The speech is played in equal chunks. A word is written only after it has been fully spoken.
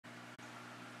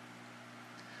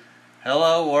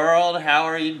Hello world, how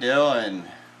are you doing?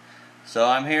 So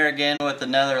I'm here again with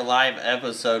another live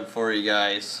episode for you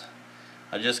guys.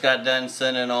 I just got done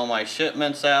sending all my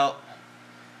shipments out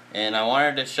and I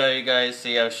wanted to show you guys,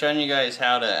 I've shown you guys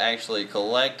how to actually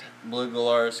collect blue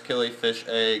Gularis Killifish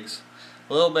eggs,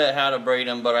 a little bit how to breed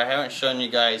them, but I haven't shown you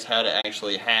guys how to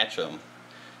actually hatch them.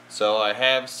 So I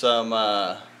have some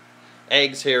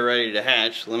eggs here ready to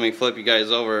hatch. Let me flip you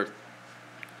guys over.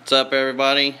 What's up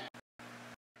everybody?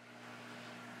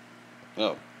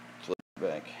 Oh, flip it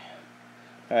back.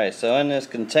 Alright, so in this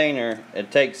container, it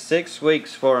takes 6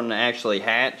 weeks for them to actually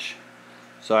hatch.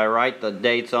 So I write the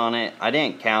dates on it. I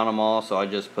didn't count them all, so I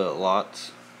just put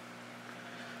lots.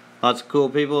 Lots of cool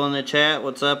people in the chat.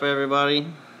 What's up, everybody?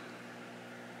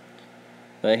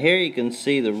 But here you can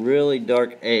see the really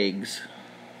dark eggs.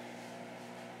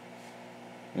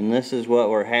 And this is what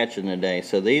we're hatching today.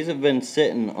 So these have been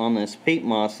sitting on this peat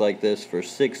moss like this for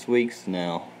 6 weeks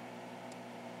now.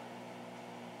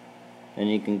 And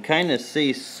you can kind of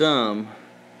see some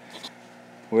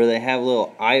where they have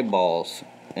little eyeballs,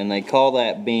 and they call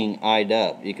that being eyed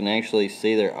up. You can actually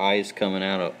see their eyes coming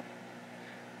out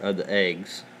of the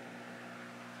eggs.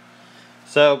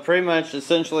 So pretty much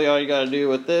essentially all you got to do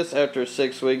with this after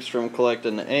 6 weeks from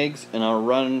collecting the eggs, and I'll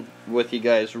run with you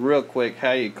guys real quick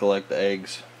how you collect the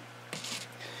eggs.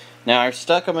 Now I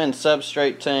stuck them in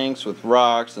substrate tanks with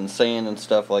rocks and sand and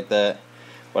stuff like that,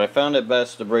 but I found it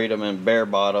best to breed them in bare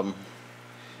bottom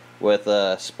with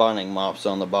spawning mops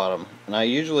on the bottom. And I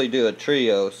usually do a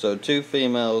trio, so 2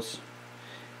 females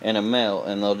and a male,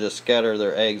 and they'll just scatter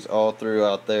their eggs all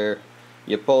throughout there.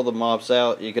 You pull the mops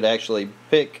out, you could actually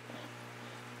pick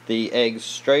the eggs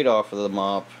straight off of the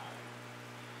mop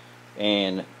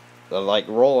and like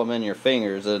roll them in your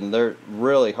fingers, and they're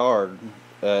really hard.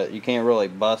 You can't really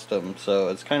bust them, so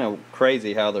it's kind of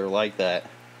crazy how they're like that.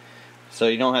 So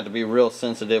you don't have to be real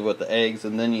sensitive with the eggs,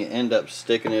 and then you end up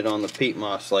sticking it on the peat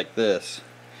moss like this.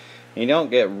 You don't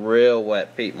get real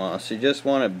wet peat moss, you just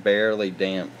want it barely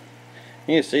damp.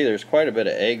 You can see there's quite a bit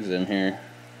of eggs in here.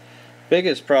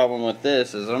 Biggest problem with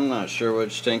this is I'm not sure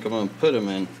which tank I'm going to put them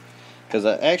in, because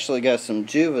I actually got some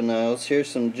juveniles. Here's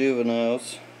some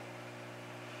juveniles.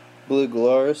 Blue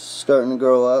Gularis starting to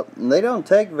grow up. And they don't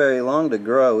take very long to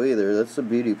grow either. That's the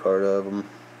beauty part of them.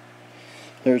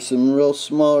 There's some real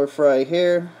smaller fry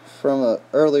here from an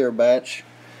earlier batch.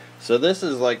 So this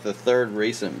is like the 3rd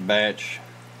recent batch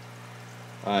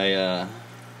I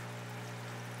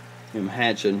am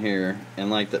hatching here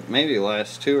in like the maybe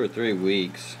last 2 or 3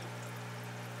 weeks.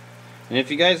 And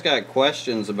if you guys got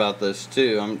questions about this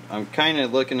too, I'm kind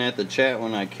of looking at the chat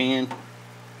when I can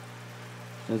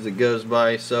as it goes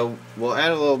by. So we'll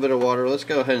add a little bit of water. Let's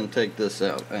go ahead and take this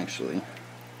out actually.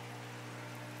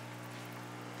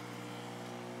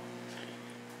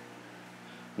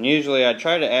 And usually I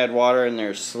try to add water in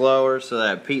there slower so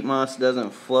that peat moss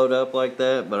doesn't float up like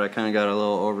that, but I kind of got a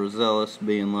little overzealous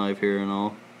being live here and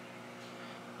all.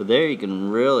 But there you can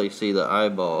really see the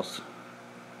eyeballs.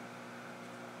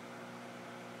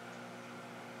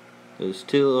 There's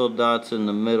 2 little dots in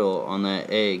the middle on that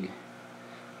egg.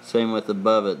 Same with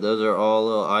above it. Those are all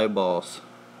little eyeballs.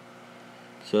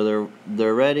 So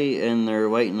they're ready and they're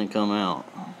waiting to come out.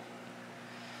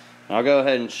 I'll go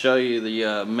ahead and show you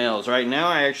the males. Right now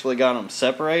I actually got them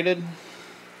separated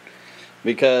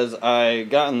because I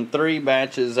gotten 3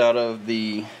 batches out of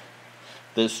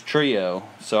this trio.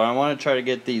 So I want to try to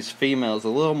get these females a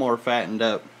little more fattened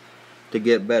up to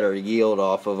get better yield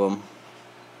off of them.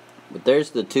 But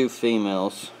there's the 2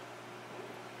 females.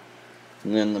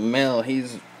 And then the male,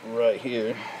 he's right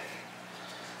here.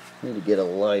 Need to get a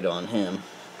light on him.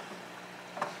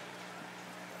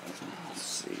 Let's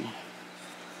see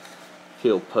if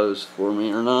he'll pose for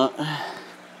me or not.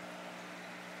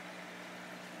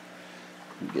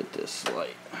 Get this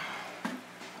light.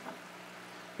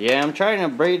 Yeah, I'm trying to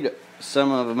breed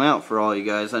some of them out for all you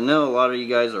guys. I know a lot of you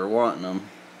guys are wanting them,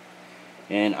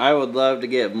 and I would love to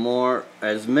get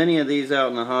as many of these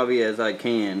out in the hobby as I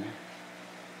can,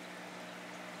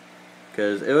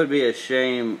 because it would be a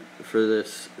shame for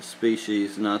this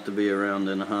species not to be around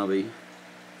in the hobby.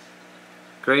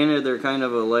 Granted, they're kind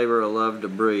of a labor of love to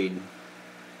breed,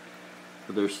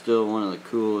 but they're still one of the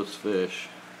coolest fish.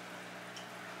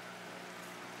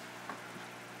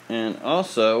 And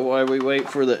also, while we wait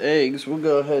for the eggs, we'll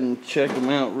go ahead and check them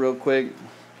out real quick,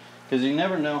 because you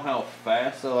never know how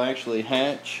fast they'll actually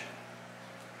hatch.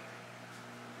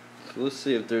 So let's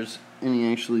see if there's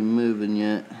any actually moving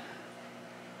yet.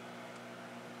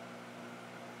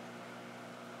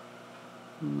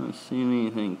 I'm not seeing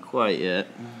anything quite yet.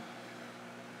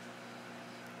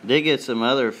 Did get some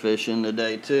other fish in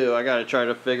today too. I gotta try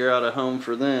to figure out a home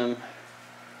for them.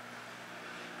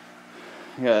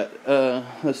 Got,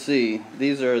 let's see,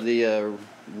 these are the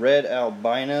red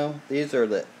albino. These are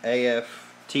the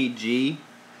AFTG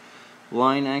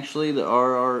line, actually, the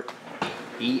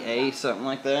RREA, something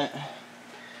like that.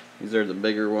 These are the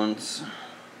bigger ones.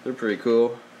 They're pretty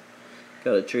cool.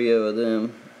 Got a trio of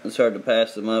them. It's hard to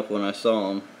pass them up when I saw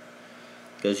them,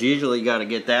 because usually you got to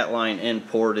get that line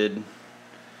imported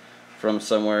from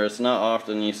somewhere. It's not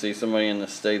often you see somebody in the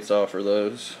States offer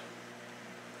those.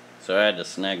 So I had to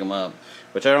snag them up.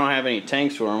 Which I don't have any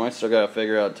tanks for them. I still got to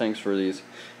figure out tanks for these.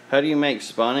 How do you make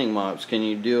spawning mops? Can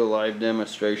you do a live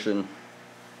demonstration?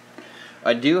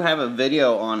 I do have a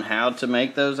video on how to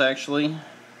make those, actually.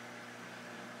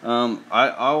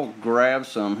 I'll grab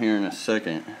some here in a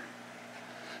second.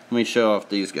 Let me show off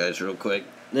these guys real quick.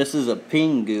 This is a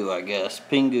Pingu, I guess.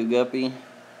 Pingu guppy.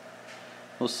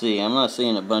 We'll see. I'm not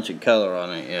seeing a bunch of color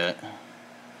on it yet.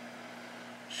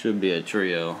 Should be a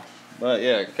trio. But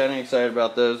yeah, kind of excited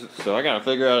about those. So I gotta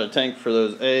figure out a tank for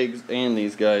those eggs and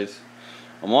these guys.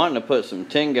 I'm wanting to put some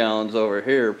 10 gallons over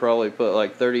here. Probably put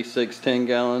like 36 10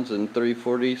 gallons and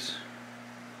 340s.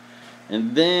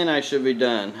 And then I should be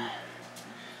done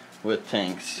with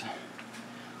tanks.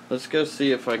 Let's go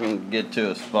see if I can get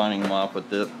to a spawning mop with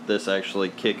this actually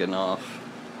kicking off.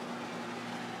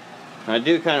 I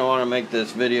do kind of want to make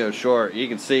this video short. You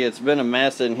can see it's been a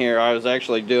mess in here. I was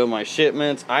actually doing my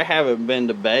shipments. I haven't been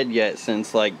to bed yet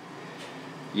since like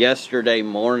yesterday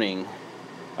morning.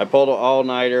 I pulled an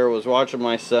all-nighter, was watching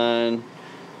my son,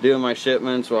 doing my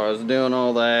shipments while I was doing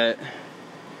all that.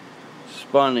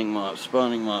 Spawning mops,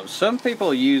 spawning mops. Some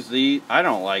people use these. I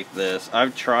don't like this.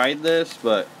 I've tried this,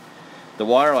 but the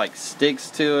water like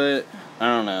sticks to it. I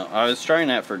don't know. I was trying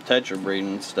that for tetra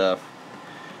breeding stuff.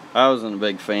 I wasn't a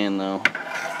big fan though.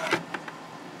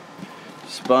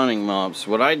 Spawning mops.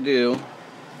 What I do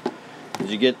is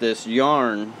you get this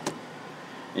yarn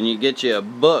and you get you a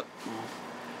book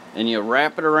and you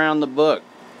wrap it around the book.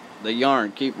 The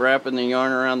yarn. Keep wrapping the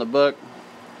yarn around the book.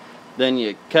 Then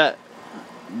you cut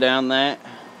down that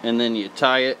and then you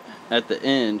tie it at the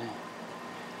end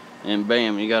and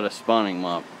bam, you got a spawning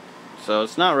mop. So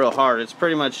it's not real hard. It's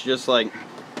pretty much just like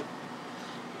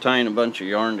tying a bunch of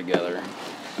yarn together.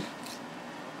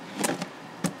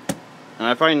 And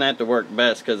I find that to work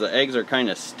best because the eggs are kind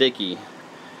of sticky.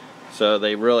 So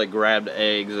they really grab the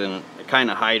eggs and kind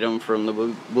of hide them from the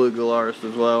blue Gularis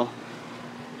as well.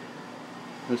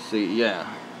 Let's see, yeah.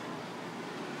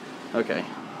 Okay.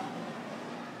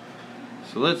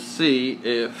 So let's see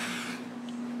if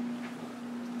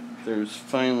there's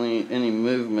finally any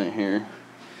movement here.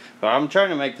 But I'm trying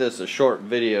to make this a short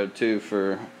video too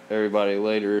for everybody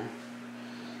later.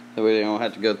 That way they don't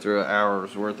have to go through an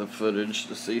hour's worth of footage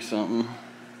to see something.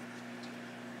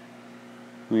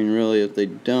 I mean, really, if they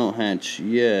don't hatch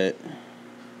yet.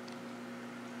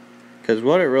 Because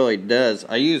what it really does,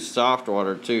 I use soft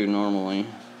water too normally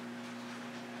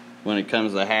when it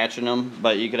comes to hatching them.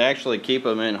 But you could actually keep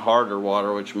them in harder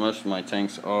water, which most of my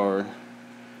tanks are.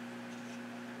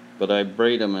 But I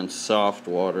breed them in soft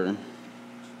water.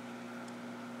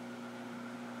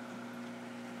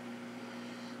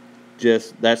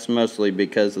 That's mostly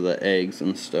because of the eggs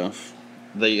and stuff.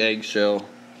 The eggshell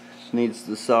needs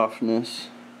the softness.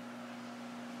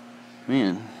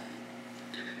 Man,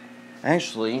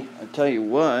 actually, I tell you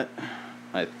what,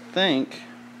 I think,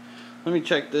 let me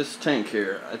check this tank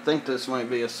here. I think this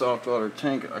might be a soft water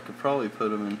tank. I could probably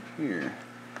put them in here,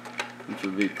 which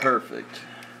would be perfect.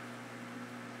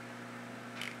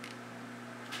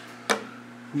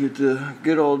 Get the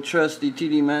good old trusty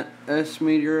TDS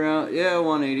meter out. Yeah,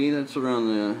 180, that's around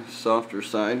the softer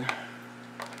side.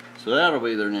 So that'll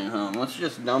be their new home. Let's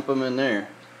just dump them in there.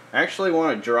 I actually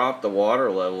want to drop the water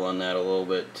level on that a little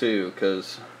bit too,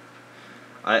 because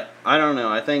I don't know,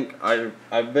 I think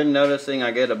I've been noticing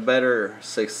I get a better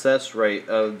success rate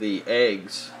of the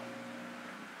eggs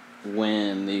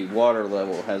when the water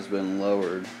level has been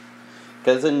lowered.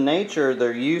 Because in nature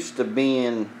they're used to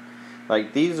being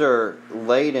like, these are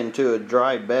laid into a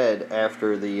dry bed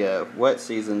after the wet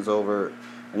season's over,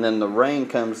 and then the rain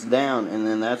comes down, and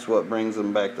then that's what brings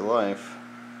them back to life.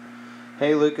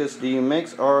 Hey Lucas, do you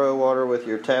mix RO water with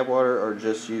your tap water, or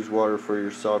just use water for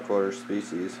your saltwater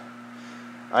species?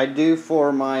 I do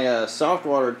for my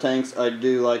saltwater tanks, I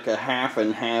do like a half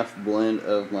and half blend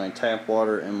of my tap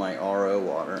water and my RO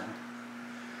water.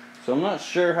 So I'm not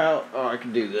sure how, oh, I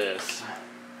can do this.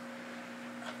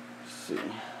 Let's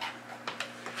see.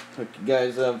 Hook you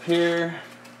guys up here.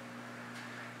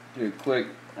 Do a quick,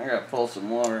 I gotta pull some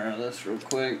water out of this real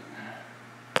quick.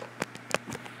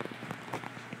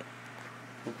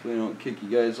 Hopefully I don't kick you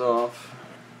guys off.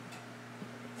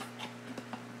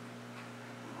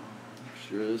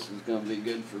 sure this is going to be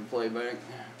good for playback.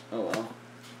 Oh well.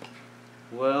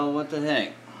 Well, what the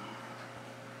heck.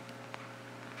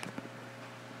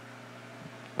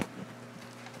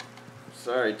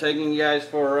 Sorry, taking you guys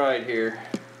for a ride here.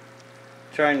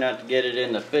 Trying not to get it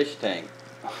in the fish tank.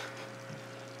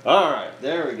 Alright,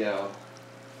 there we go.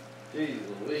 Jeez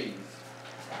Louise.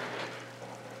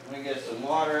 Let me get some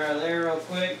water out of there real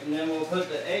quick, and then we'll put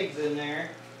the eggs in there,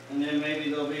 and then maybe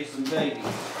there'll be some babies.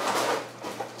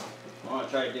 I want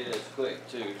to try to do this quick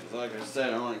too, because like I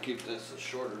said, I want to keep this a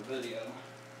shorter video.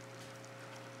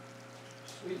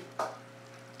 Sweet.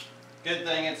 Good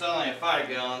thing it's only a 5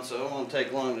 gallon, so it won't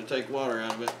take long to take water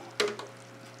out of it.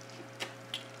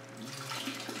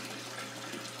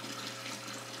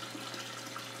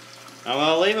 I'm going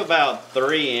to leave about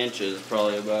 3 inches,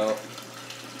 probably about.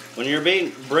 When you're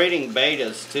breeding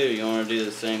betas too, you want to do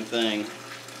the same thing.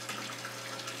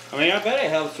 I mean, I bet it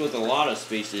helps with a lot of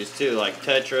species too, like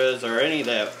tetras or any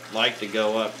that like to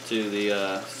go up to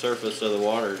the surface of the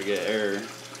water to get air.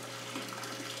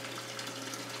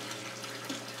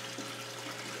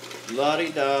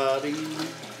 La-di-da-di.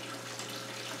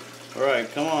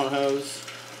 Alright, come on, hose.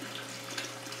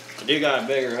 I do got a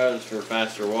bigger hose for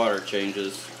faster water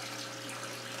changes.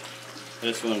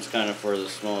 This one's kind of for the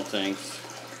small tanks.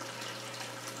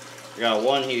 I got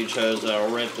one huge hose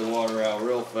that'll rip the water out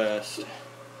real fast.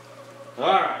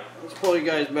 Alright, let's pull you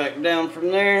guys back down from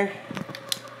there.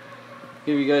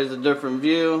 Give you guys a different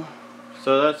view.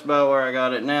 So that's about where I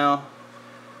got it now.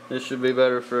 This should be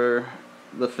better for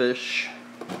the fish.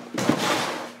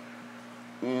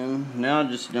 And now I'll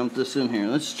just dump this in here.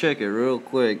 Let's check it real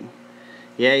quick.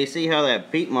 Yeah, you see how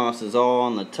that peat moss is all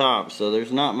on the top, so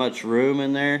there's not much room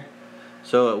in there.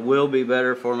 So it will be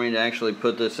better for me to actually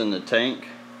put this in the tank,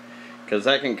 because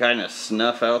that can kind of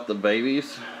snuff out the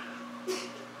babies.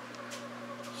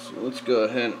 So let's go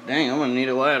ahead. Dang, I'm gonna need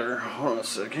a ladder. Hold on a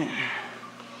second.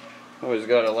 Always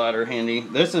got a ladder handy.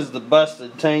 This is the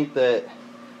busted tank that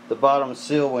the bottom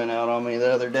seal went out on me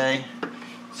the other day.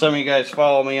 Some of you guys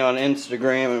follow me on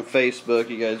Instagram and Facebook.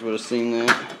 You guys would have seen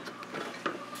that.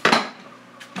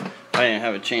 I didn't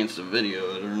have a chance to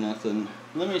video it or nothing.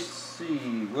 Let me see.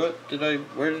 Where did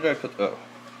I put? Oh,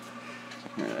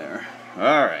 here they are.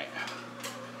 Alright.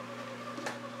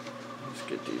 Let's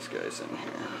get these guys in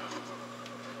here.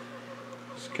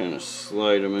 Just kind of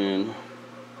slide them in.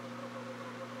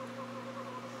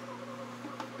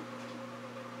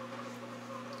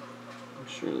 Make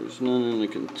sure there's none in the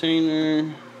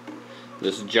container.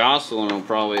 This Jocelyn will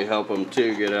probably help them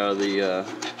too get out of the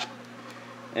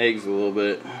eggs a little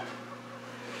bit,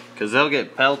 because they'll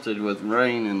get pelted with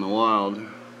rain in the wild.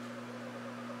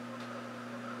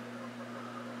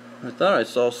 I thought I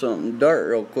saw something dart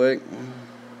real quick.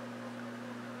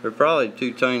 They're probably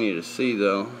too tiny to see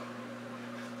though.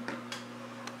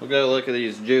 We'll go look at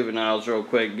these juveniles real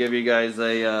quick, give you guys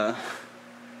a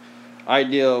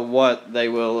idea of what they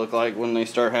will look like when they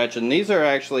start hatching. These are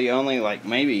actually only like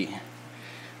maybe,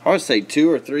 I would say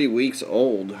 2 or 3 weeks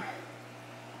old.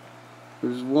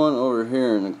 There's one over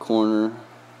here in the corner.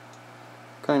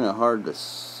 Kind of hard to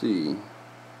see,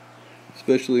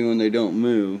 especially when they don't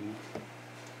move.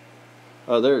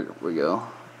 Oh, there we go.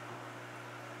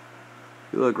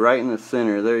 You look right in the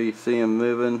center there, you see them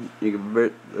moving. You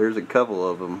can there's a couple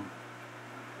of them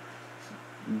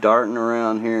darting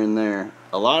around here and there.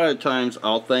 A lot of times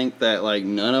I'll think that like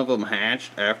none of them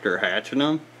hatched after hatching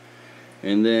them,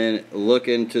 and then look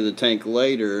into the tank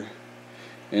later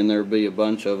and there'll be a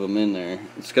bunch of them in there.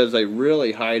 It's because they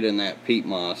really hide in that peat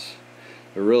moss.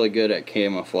 They're really good at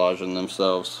camouflaging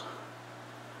themselves.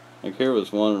 Like here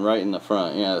was one right in the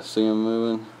front. Yeah, see him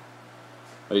moving?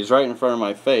 But he's right in front of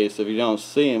my face. If you don't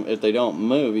see him, if they don't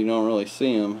move, you don't really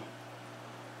see him.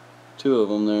 2 of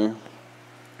them there.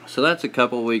 So that's a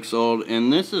couple weeks old,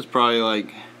 and this is probably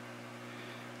like,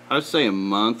 I'd say a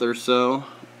month or so.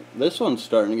 This one's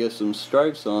starting to get some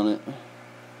stripes on it.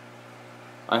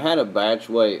 I had a batch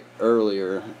weight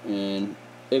earlier, and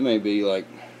it may be like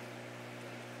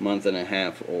a month and a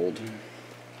half old.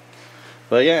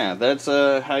 But yeah, that's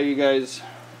how you guys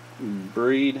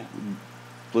breed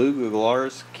blue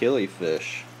Gularis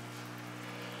Killifish.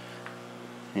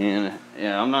 And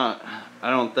yeah, I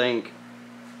don't think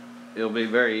it'll be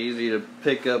very easy to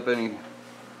pick up any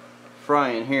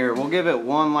frying here. We'll give it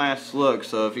one last look,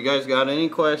 so if you guys got any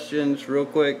questions real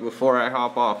quick before I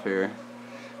hop off here,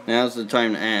 now's the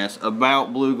time to ask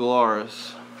about blue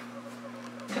Gularis.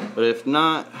 But if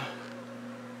not,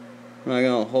 I'm not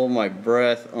gonna hold my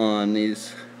breath on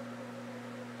these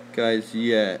guys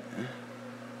yet.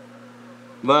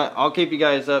 But I'll keep you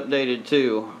guys updated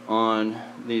too on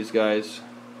these guys,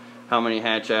 how many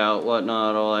hatch out,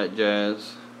 whatnot, all that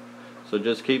jazz. So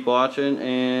just keep watching.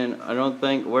 And I don't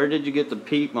think, where did you get the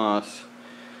peat moss?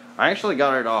 I actually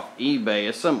got it off eBay.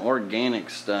 It's some organic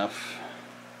stuff.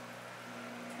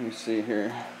 Let me see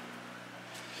here.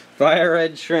 Fire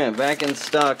red shrimp, back in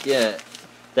stock yet.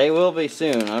 They will be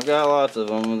soon. I've got lots of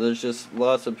them. There's just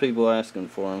lots of people asking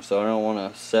for them, so I don't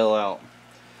want to sell out.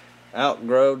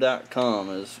 Outgrow.com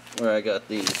is where I got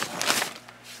these.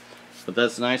 But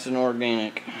that's nice and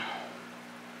organic.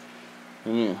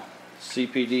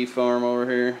 CPD farm over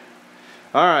here.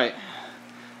 Alright.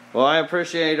 Well, I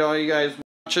appreciate all you guys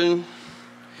watching.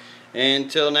 And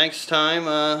until next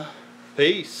time,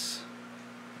 peace.